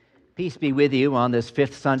Peace be with you on this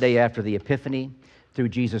fifth Sunday after the Epiphany, through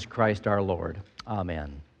Jesus Christ our Lord.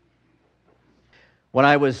 Amen. When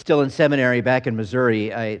I was still in seminary back in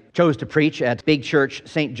Missouri, I chose to preach at Big Church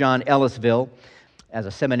St. John Ellisville. As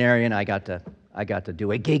a seminarian, I got to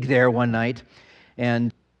do a gig there one night,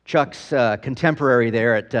 and Chuck's contemporary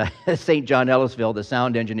there at St. John Ellisville, the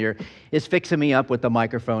sound engineer, is fixing me up with the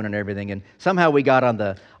microphone and everything. And somehow we got on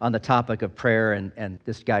the topic of prayer, and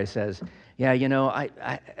this guy says, "Yeah, I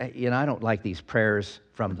don't like these prayers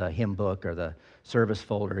from the hymn book or the service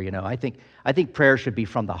folder. I think prayer should be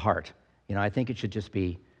from the heart. I think it should just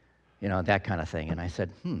be, that kind of thing." And I said,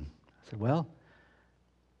 what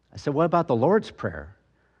about the Lord's Prayer?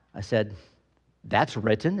 I said, that's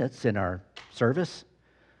written. It's in our service.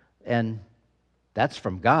 And that's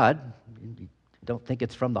from God. You don't think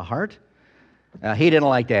it's from the heart? He didn't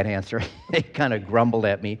like that answer. He kind of grumbled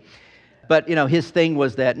at me. But, his thing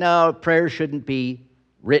was that, no, prayer shouldn't be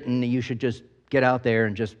written. You should just get out there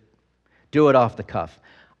and just do it off the cuff.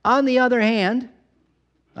 On the other hand,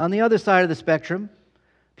 on the other side of the spectrum,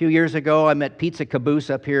 a few years ago, I met Pizza Caboose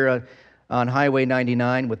up here on Highway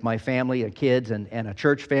 99 with my family of kids and a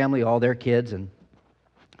church family, all their kids. And,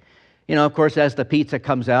 of course, as the pizza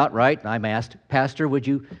comes out, right, I'm asked, "Pastor, would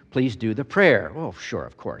you please do the prayer?" "Oh, sure,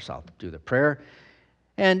 of course, I'll do the prayer."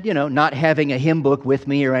 And, not having a hymn book with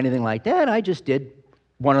me or anything like that, I just did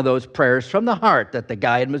one of those prayers from the heart that the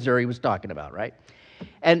guy in Missouri was talking about, right?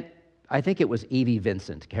 And I think it was Evie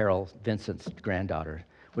Vincent, Carol Vincent's granddaughter,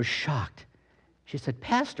 was shocked. She said,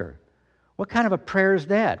 "Pastor, what kind of a prayer is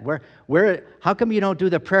that? How come you don't do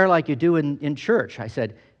the prayer like you do in church?" I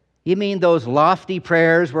said, "You mean those lofty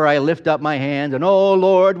prayers where I lift up my hands and, 'Oh,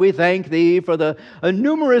 Lord, we thank Thee for the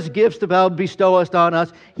numerous gifts that Thou bestowest on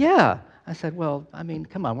us'?" "Yeah." I said, "Well,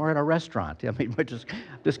 come on, we're at a restaurant. We're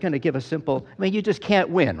just going to give a simple, you just can't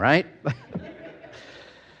win, right?"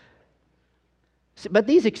 But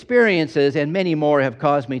these experiences and many more have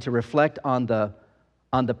caused me to reflect on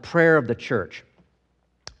the prayer of the church,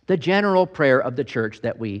 the general prayer of the church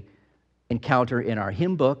that we encounter in our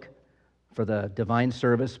hymn book for the divine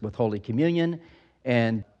service with Holy Communion,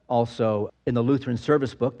 and also in the Lutheran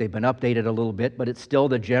service book. They've been updated a little bit, but it's still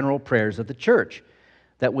the general prayers of the church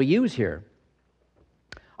that we use here.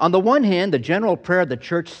 On the one hand, the general prayer of the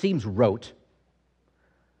church seems rote,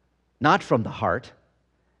 not from the heart,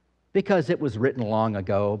 because it was written long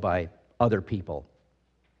ago by other people.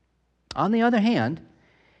 On the other hand,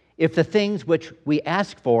 if the things which we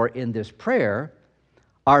ask for in this prayer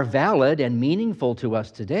are valid and meaningful to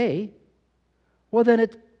us today, well, then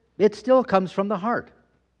it still comes from the heart.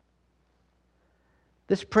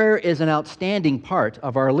 This prayer is an outstanding part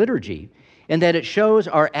of our liturgy in that it shows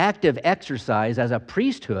our active exercise as a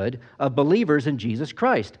priesthood of believers in Jesus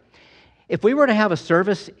Christ. If we were to have a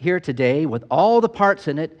service here today with all the parts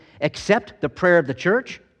in it except the prayer of the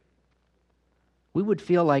church, we would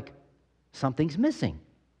feel like something's missing.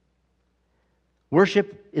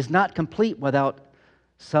 Worship is not complete without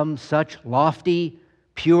some such lofty,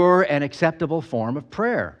 pure, and acceptable form of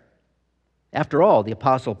prayer. After all, the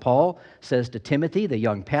Apostle Paul says to Timothy, the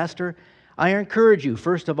young pastor, "I encourage you,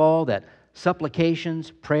 first of all, that supplications,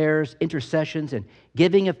 prayers, intercessions, and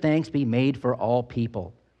giving of thanks be made for all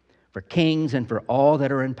people, for kings and for all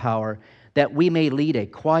that are in power, that we may lead a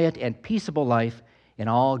quiet and peaceable life in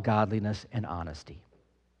all godliness and honesty."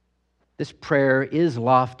 This prayer is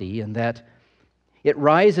lofty in that it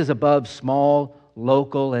rises above small,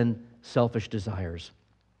 local, and selfish desires.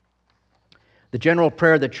 The general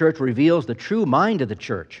prayer of the church reveals the true mind of the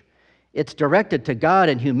church. It's directed to God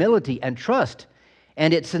in humility and trust,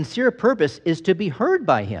 and its sincere purpose is to be heard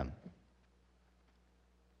by Him.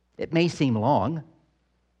 It may seem long.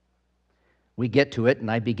 We get to it, and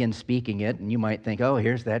I begin speaking it, and you might think, "Oh,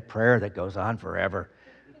 here's that prayer that goes on forever."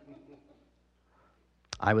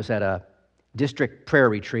 I was at a district prayer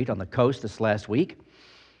retreat on the coast this last week,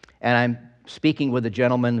 and I'm speaking with a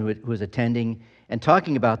gentleman who was attending and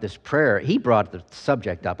talking about this prayer. He brought the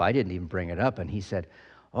subject up. I didn't even bring it up, and he said,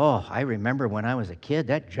 "Oh, I remember when I was a kid,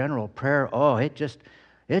 that general prayer, it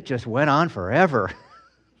just went on forever."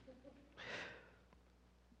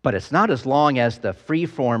 But it's not as long as the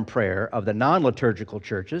free-form prayer of the non-liturgical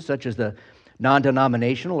churches, such as the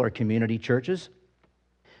non-denominational or community churches.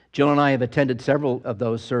 Jill and I have attended several of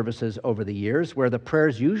those services over the years where the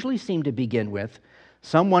prayers usually seem to begin with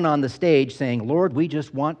someone on the stage saying, "Lord, we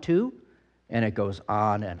just want to," and it goes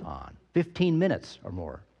on and on, 15 minutes or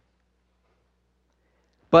more.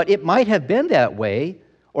 But it might have been that way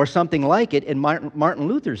or something like it in Martin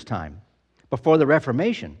Luther's time, before the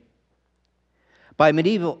Reformation. By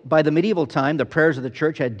the medieval time, the prayers of the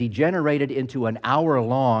church had degenerated into an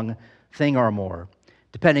hour-long thing or more.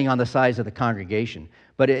 depending on the size of the congregation.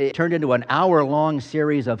 But it turned into an hour-long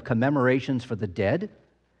series of commemorations for the dead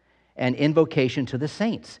and invocation to the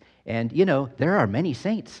saints. And, there are many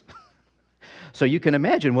saints. So you can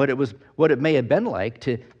imagine what it may have been like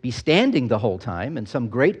to be standing the whole time in some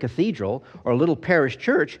great cathedral or little parish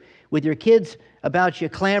church with your kids about you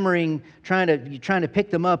clamoring, trying to pick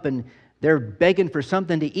them up, and they're begging for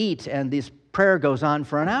something to eat, and this prayer goes on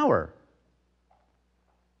for an hour.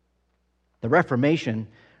 The Reformation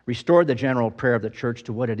restored the general prayer of the church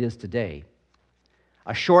to what it is today.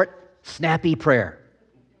 A short, snappy prayer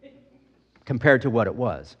compared to what it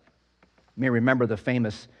was. You may remember the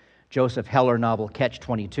famous Joseph Heller novel,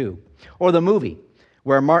 Catch-22, or the movie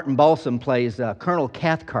where Martin Balsam plays Colonel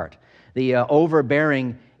Cathcart, the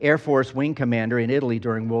overbearing Air Force wing commander in Italy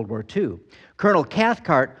during World War II. Colonel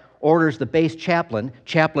Cathcart orders the base chaplain,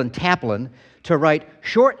 Chaplain Taplin, to write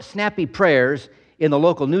short, snappy prayers in the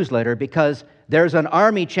local newsletter because there's an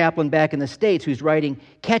Army chaplain back in the States who's writing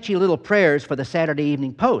catchy little prayers for the Saturday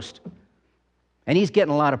Evening Post. And he's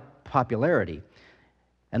getting a lot of popularity.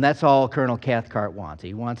 And that's all Colonel Cathcart wants.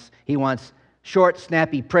 He wants short,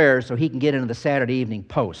 snappy prayers so he can get into the Saturday Evening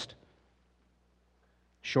Post.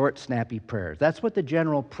 Short, snappy prayers. That's what the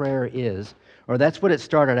general prayer is, or that's what it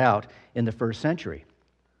started out in the first century.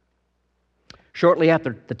 Shortly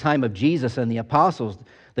after the time of Jesus and the apostles,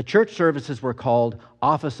 the church services were called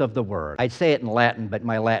Office of the Word. I'd say it in Latin, but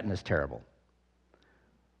my Latin is terrible.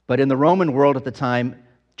 But in the Roman world at the time,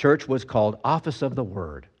 church was called Office of the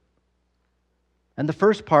Word. And the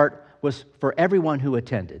first part was for everyone who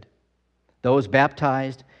attended, those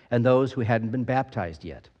baptized and those who hadn't been baptized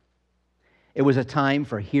yet. It was a time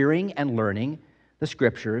for hearing and learning the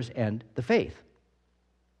Scriptures and the faith.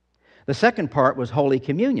 The second part was Holy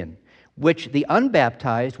Communion, which the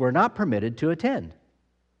unbaptized were not permitted to attend.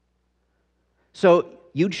 So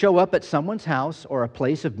you'd show up at someone's house or a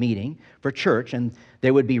place of meeting for church, and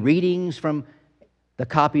there would be readings from the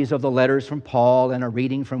copies of the letters from Paul and a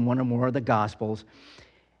reading from one or more of the Gospels.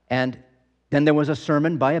 And then there was a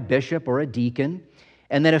sermon by a bishop or a deacon,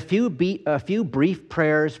 and then a few brief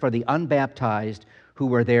prayers for the unbaptized who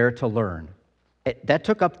were there to learn. That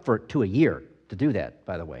took up to a year to do that,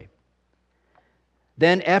 by the way.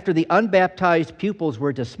 Then after the unbaptized pupils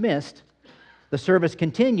were dismissed, the service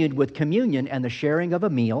continued with communion and the sharing of a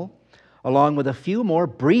meal, along with a few more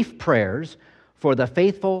brief prayers for the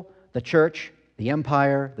faithful, the church, the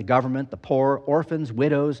empire, the government, the poor, orphans,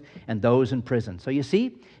 widows, and those in prison. So you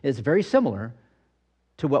see, it's very similar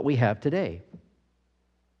to what we have today.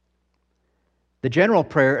 The general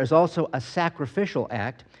prayer is also a sacrificial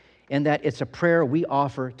act in that it's a prayer we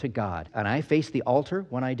offer to God. And I face the altar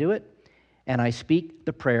when I do it, and I speak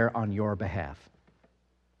the prayer on your behalf.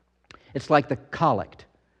 It's like the collect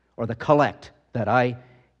or the collect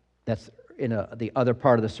that's in the other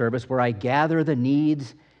part of the service where I gather the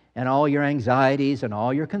needs and all your anxieties and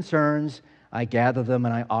all your concerns. I gather them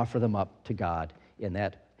and I offer them up to God in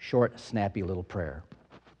that short, snappy little prayer.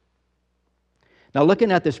 Now,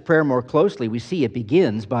 looking at this prayer more closely, we see it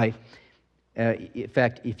begins by, in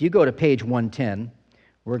fact, if you go to page 110,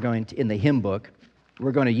 in the hymn book,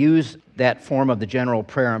 we're going to use that form of the general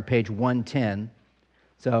prayer on page 110.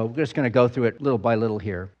 So we're just going to go through it little by little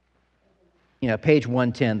here. Page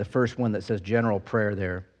 110, the first one that says general prayer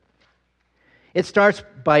there. It starts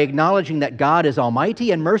by acknowledging that God is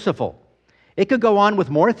almighty and merciful. It could go on with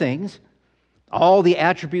more things, all the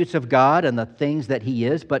attributes of God and the things that He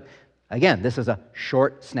is, but again, this is a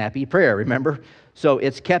short, snappy prayer, remember? So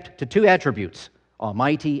it's kept to two attributes,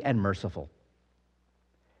 almighty and merciful.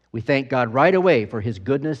 We thank God right away for His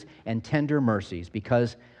goodness and tender mercies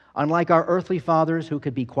because, unlike our earthly fathers who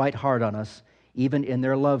could be quite hard on us, even in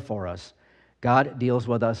their love for us, God deals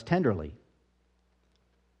with us tenderly.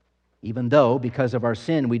 Even though, because of our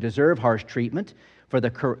sin, we deserve harsh treatment for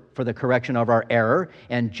the correction of our error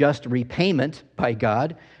and just repayment by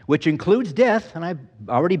God, which includes death, and I've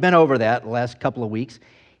already been over that the last couple of weeks,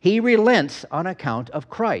 He relents on account of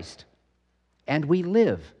Christ, and we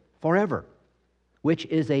live forever, which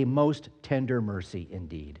is a most tender mercy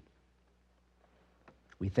indeed.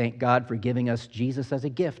 We thank God for giving us Jesus as a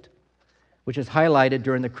gift, which is highlighted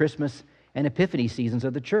during the Christmas and Epiphany seasons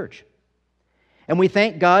of the church. And we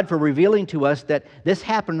thank God for revealing to us that this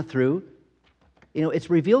happened through, it's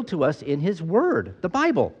revealed to us in His Word, the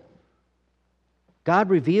Bible. God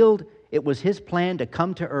revealed it was His plan to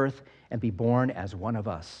come to earth and be born as one of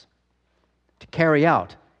us, to carry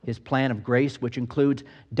out His plan of grace, which includes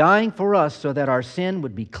dying for us so that our sin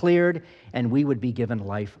would be cleared and we would be given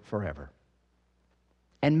life forever.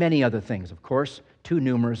 And many other things, of course, too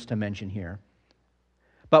numerous to mention here.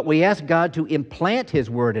 But we ask God to implant His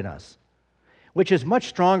Word in us. which is much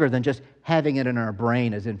stronger than just having it in our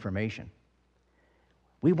brain as information.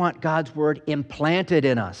 We want God's Word implanted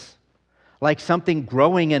in us, like something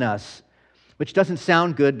growing in us, which doesn't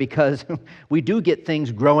sound good because we do get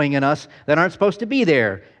things growing in us that aren't supposed to be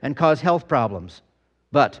there and cause health problems.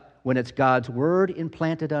 But when it's God's Word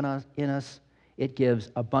implanted in us, it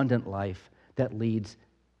gives abundant life that leads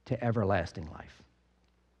to everlasting life.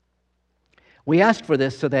 We ask for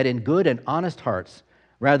this so that in good and honest hearts,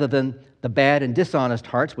 rather than the bad and dishonest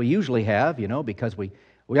hearts we usually have, because we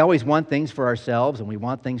always want things for ourselves and we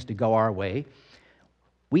want things to go our way,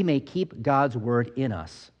 we may keep God's Word in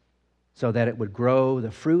us so that it would grow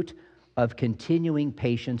the fruit of continuing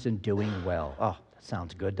patience and doing well. Oh, that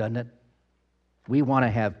sounds good, doesn't it? We want to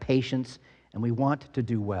have patience and we want to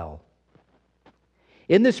do well.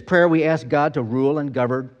 In this prayer, we ask God to rule and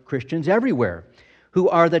govern Christians everywhere who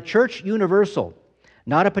are the church universal,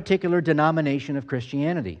 not a particular denomination of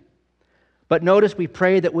Christianity. But notice we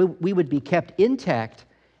pray that we would be kept intact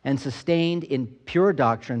and sustained in pure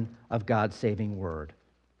doctrine of God's saving Word.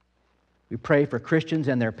 We pray for Christians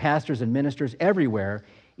and their pastors and ministers everywhere,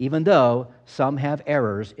 even though some have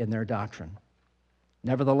errors in their doctrine.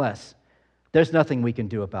 Nevertheless, there's nothing we can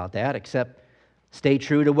do about that except stay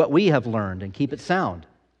true to what we have learned and keep it sound.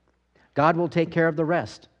 God will take care of the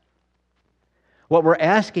rest. What we're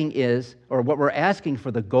asking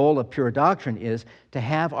for the goal of pure doctrine is to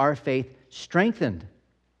have our faith strengthened,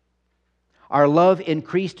 our love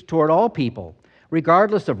increased toward all people,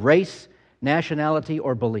 regardless of race, nationality,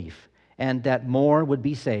 or belief, and that more would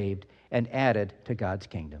be saved and added to God's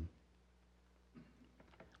kingdom.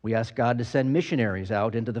 We ask God to send missionaries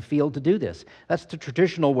out into the field to do this. That's the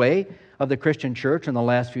traditional way of the Christian church in the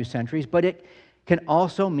last few centuries, but it can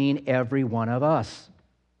also mean every one of us.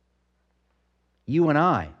 You and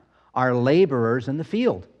I are laborers in the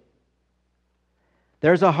field.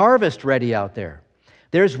 There's a harvest ready out there.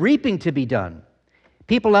 There's reaping to be done.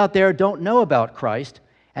 People out there don't know about Christ,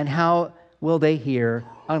 and how will they hear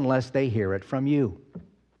unless they hear it from you?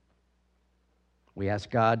 We ask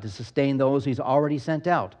God to sustain those He's already sent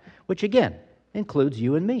out, which again includes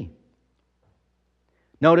you and me.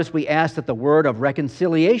 Notice we ask that the word of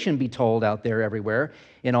reconciliation be told out there everywhere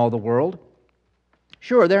in all the world.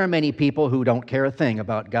 Sure, there are many people who don't care a thing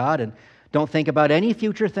about God and don't think about any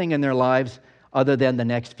future thing in their lives other than the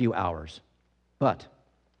next few hours. But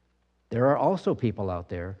there are also people out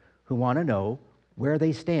there who want to know where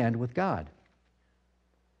they stand with God.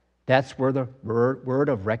 That's where the word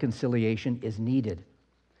of reconciliation is needed.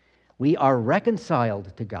 We are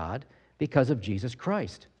reconciled to God because of Jesus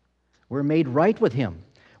Christ. We're made right with Him.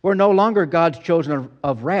 We're no longer God's children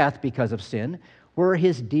of wrath because of sin. We're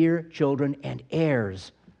His dear children and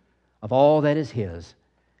heirs of all that is His.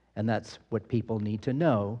 And that's what people need to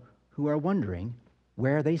know who are wondering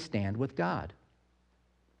where they stand with God.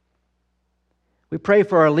 We pray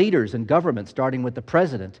for our leaders and government, starting with the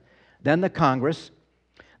president, then the Congress,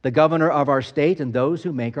 the governor of our state, and those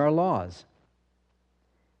who make our laws.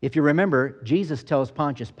 If you remember, Jesus tells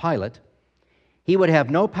Pontius Pilate he would have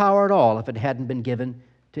no power at all if it hadn't been given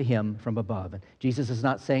to him from above. And Jesus is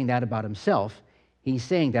not saying that about himself. He's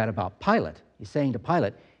saying that about Pilate. He's saying to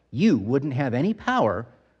Pilate, you wouldn't have any power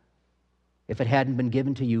if it hadn't been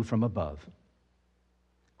given to you from above.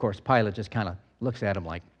 Of course, Pilate just kind of looks at him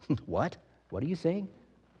like, what? What are you saying?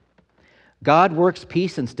 God works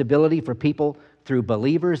peace and stability for people through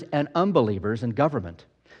believers and unbelievers in government.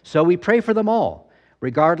 So we pray for them all,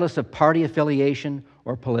 regardless of party affiliation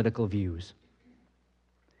or political views.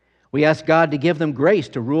 We ask God to give them grace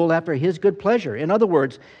to rule after His good pleasure. In other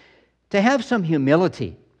words, to have some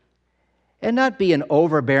humility and not be an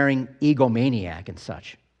overbearing egomaniac and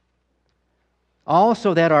such.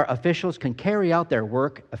 Also, that our officials can carry out their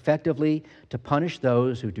work effectively to punish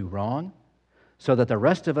those who do wrong, so that the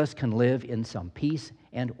rest of us can live in some peace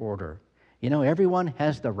and order. You know, everyone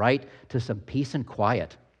has the right to some peace and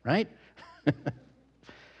quiet, right?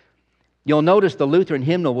 You'll notice the Lutheran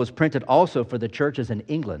hymnal was printed also for the churches in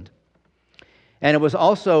England. And it was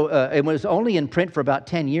only in print for about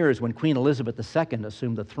 10 years when Queen Elizabeth II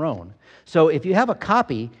assumed the throne. So if you have a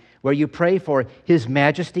copy where you pray for His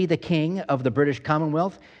Majesty the King of the British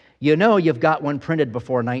Commonwealth, you know you've got one printed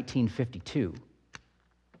before 1952.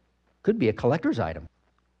 Could be a collector's item.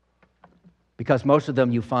 Because most of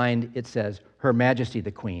them you find it says, Her Majesty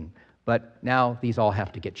the Queen. But now these all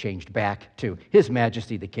have to get changed back to His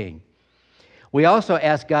Majesty the King. We also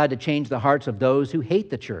ask God to change the hearts of those who hate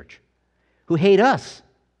the church, who hate us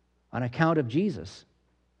on account of Jesus,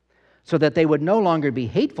 so that they would no longer be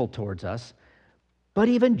hateful towards us, but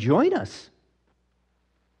even join us.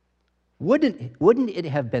 Wouldn't it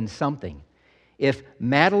have been something if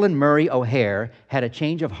Madeline Murray O'Hare had a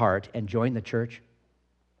change of heart and joined the church?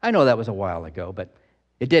 I know that was a while ago, but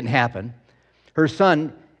it didn't happen. Her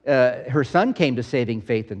son came to saving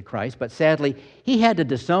faith in Christ, but sadly, he had to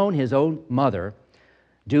disown his own mother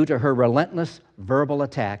due to her relentless verbal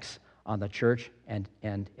attacks on the church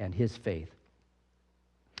and his faith.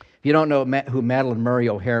 If you don't know who Madeline Murray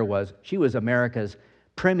O'Hare was, she was America's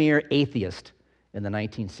premier atheist in the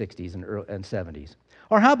 1960s and 70s.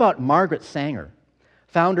 Or how about Margaret Sanger,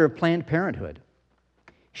 founder of Planned Parenthood?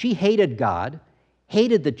 She hated God,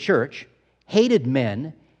 hated the church, hated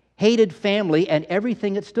men, hated family, and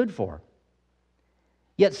everything it stood for.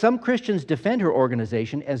 Yet some Christians defend her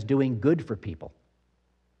organization as doing good for people.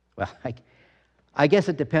 Well, I guess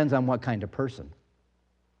it depends on what kind of person.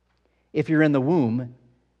 If you're in the womb,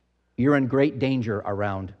 you're in great danger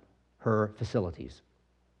around her facilities.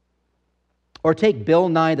 Or take Bill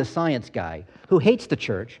Nye the Science Guy, who hates the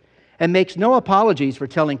church and makes no apologies for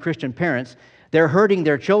telling Christian parents they're hurting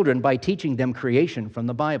their children by teaching them creation from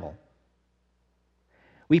the Bible.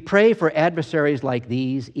 We pray for adversaries like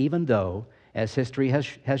these, even though, as history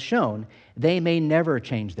has shown, they may never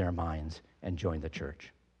change their minds and join the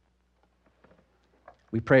church.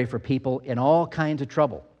 We pray for people in all kinds of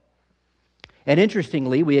trouble. And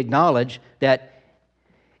interestingly, we acknowledge that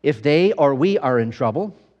if they or we are in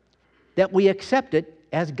trouble, that we accept it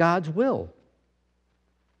as God's will.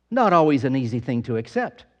 Not always an easy thing to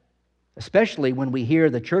accept, especially when we hear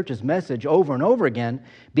the church's message over and over again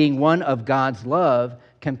being one of God's love,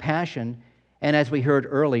 compassion, and as we heard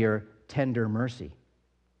earlier, tender mercy.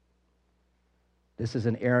 This is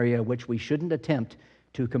an area which we shouldn't attempt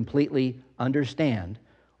to completely understand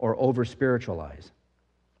or over-spiritualize.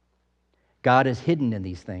 God is hidden in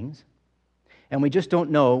these things, and we just don't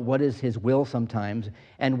know what is His will sometimes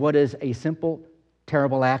and what is a simple,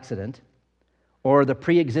 terrible accident or the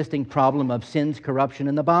pre-existing problem of sin's corruption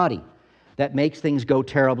in the body that makes things go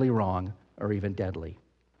terribly wrong or even deadly.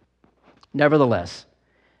 Nevertheless,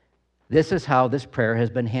 this is how this prayer has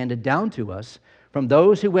been handed down to us from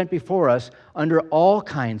those who went before us under all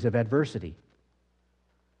kinds of adversity.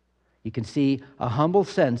 You can see a humble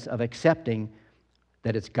sense of accepting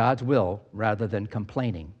that it's God's will rather than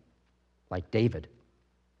complaining, like David.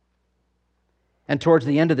 And towards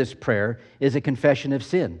the end of this prayer is a confession of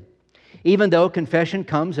sin. Even though confession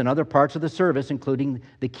comes in other parts of the service, including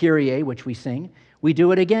the Kyrie, which we sing, we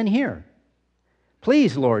do it again here.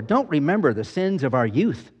 Please, Lord, don't remember the sins of our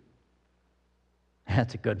youth.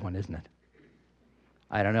 That's a good one, isn't it?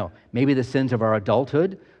 I don't know. Maybe the sins of our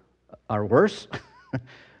adulthood are worse.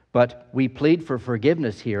 But we plead for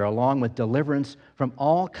forgiveness here, along with deliverance from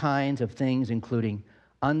all kinds of things, including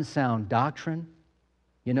unsound doctrine,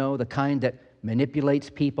 the kind that manipulates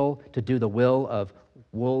people to do the will of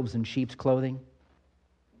wolves in sheep's clothing.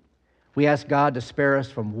 We ask God to spare us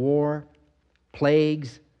from war,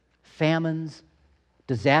 plagues, famines,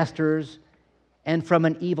 disasters, and from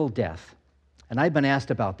an evil death. And I've been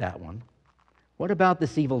asked about that one. What about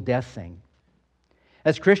this evil death thing?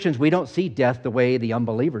 As Christians, we don't see death the way the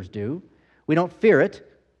unbelievers do. We don't fear it.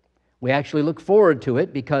 We actually look forward to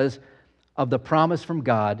it because of the promise from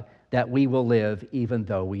God that we will live even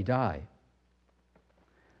though we die.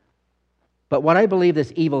 But what I believe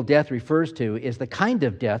this evil death refers to is the kind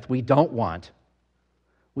of death we don't want.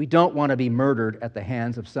 We don't want to be murdered at the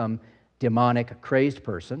hands of some demonic, crazed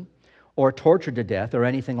person or tortured to death or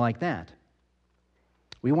anything like that.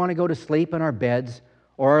 We want to go to sleep in our beds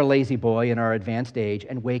or our lazy boy in our advanced age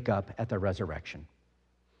and wake up at the resurrection.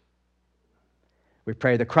 We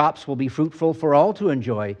pray the crops will be fruitful for all to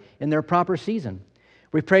enjoy in their proper season.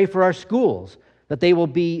 We pray for our schools that they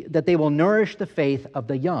will nourish the faith of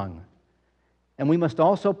the young. And we must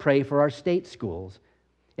also pray for our state schools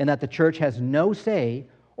in that the church has no say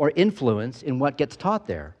or influence in what gets taught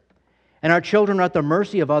there. And our children are at the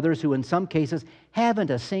mercy of others who in some cases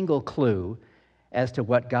haven't a single clue as to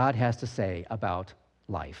what God has to say about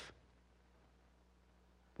life.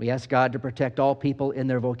 We ask God to protect all people in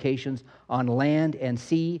their vocations on land and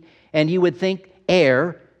sea, and you would think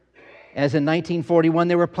air, as in 1941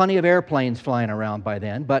 there were plenty of airplanes flying around by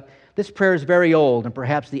then, but this prayer is very old and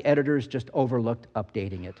perhaps the editors just overlooked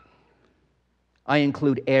updating it. I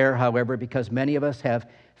include air, however, because many of us have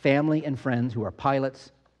family and friends who are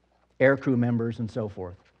pilots, aircrew members, and so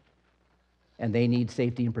forth, and they need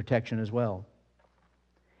safety and protection as well.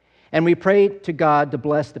 And we pray to God to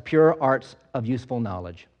bless the pure arts of useful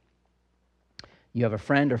knowledge. You have a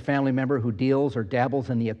friend or family member who deals or dabbles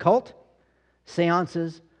in the occult,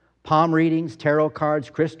 seances, palm readings, tarot cards,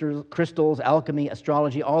 crystals, alchemy,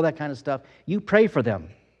 astrology, all that kind of stuff. You pray for them,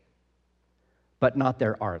 but not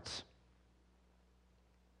their arts.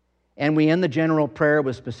 And we end the general prayer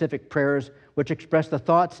with specific prayers which express the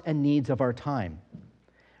thoughts and needs of our time.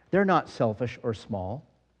 They're not selfish or small.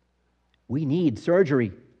 We need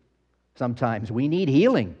surgery sometimes. We need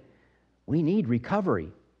healing. We need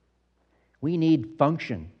recovery. We need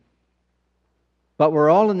function. But we're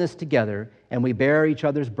all in this together, and we bear each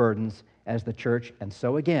other's burdens as the church. And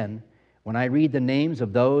so again, when I read the names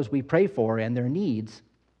of those we pray for and their needs,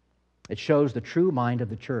 it shows the true mind of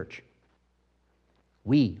the church.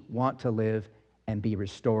 We want to live and be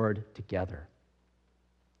restored together.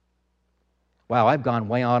 Wow, I've gone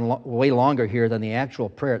way longer here than the actual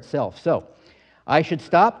prayer itself. So I should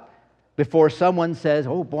stop before someone says,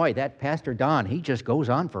 oh boy, that Pastor Don, he just goes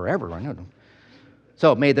on forever. I know.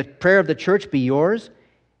 So may the prayer of the church be yours,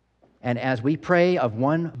 and as we pray of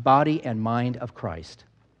one body and mind of Christ.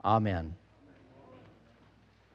 Amen.